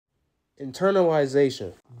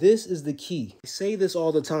Internalization. This is the key. I say this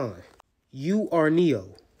all the time. You are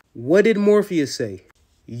Neo. What did Morpheus say?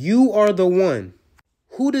 You are the one.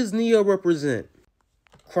 Who does Neo represent?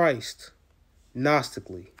 Christ.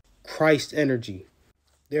 Gnostically. Christ energy.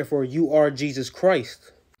 Therefore, you are Jesus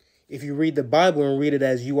Christ. If you read the Bible and read it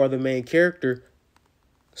as you are the main character,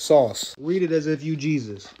 sauce. Read it as if you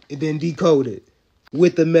Jesus. And then decode it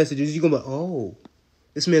with the messages. You're going to be like, oh,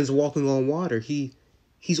 this man's walking on water. He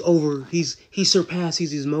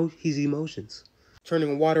surpasses his emotions.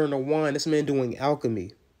 Turning water into wine. This man doing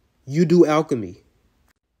alchemy. You do alchemy.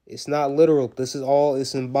 It's not literal. This is all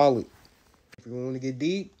is symbolic. If you want to get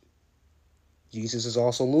deep, Jesus is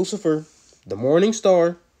also Lucifer, the morning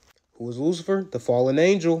star. Who is Lucifer? The fallen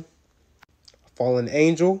angel. Fallen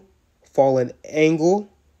angel. Fallen angle.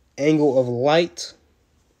 Angle of light.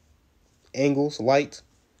 Angles, light.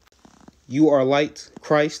 You are light,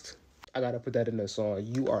 Christ. I gotta put that in the song.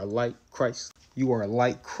 You are light, Christ. You are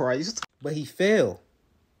light, Christ. But he fell.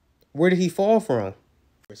 Where did he fall from?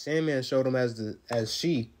 Sandman showed him as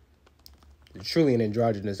she. Truly an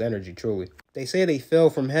androgynous energy, truly. They say they fell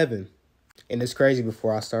from heaven. And it's crazy,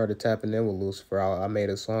 before I started tapping in with Lucifer, I made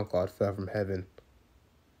a song called Fell from Heaven.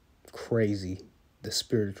 Crazy. The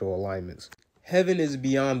spiritual alignments. Heaven is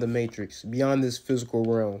beyond the matrix, beyond this physical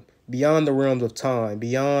realm, beyond the realms of time,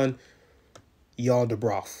 beyond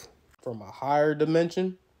Yaldabaoth. From a higher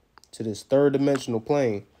dimension to this third dimensional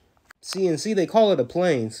plane. See, they call it a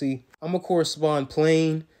plane. See, I'm going to correspond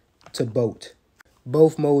plane to boat.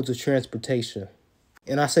 Both modes of transportation.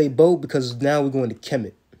 And I say boat because now we're going to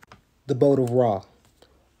Kemet. The boat of Ra.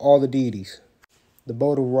 All the deities. The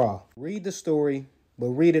boat of Ra. Read the story, but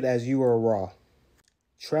read it as you are Ra.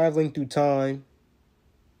 Traveling through time.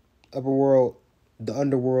 Upper world. The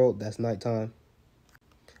underworld. That's nighttime.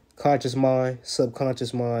 Conscious mind.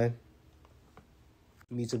 Subconscious mind.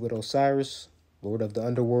 Meets up with Osiris. Lord of the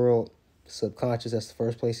underworld. Subconscious. That's the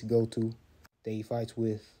first place you go to. Then he fights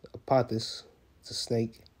with Apophis. It's a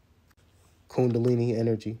snake. Kundalini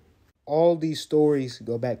energy. All these stories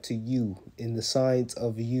go back to you in the science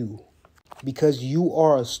of you. Because you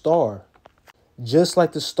are a star. Just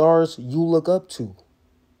like the stars you look up to.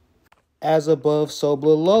 As above, so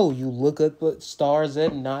below. You look up at stars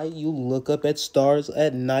at night. You look up at stars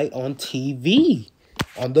at night on TV.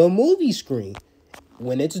 On the movie screen.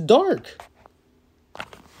 When it's dark.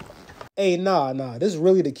 Hey, nah. This is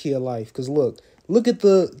really the key of life. Because look at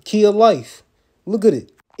the key of life. Look at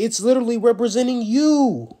it. It's literally representing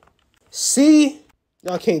you. See?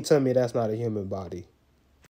 Y'all can't tell me that's not a human body.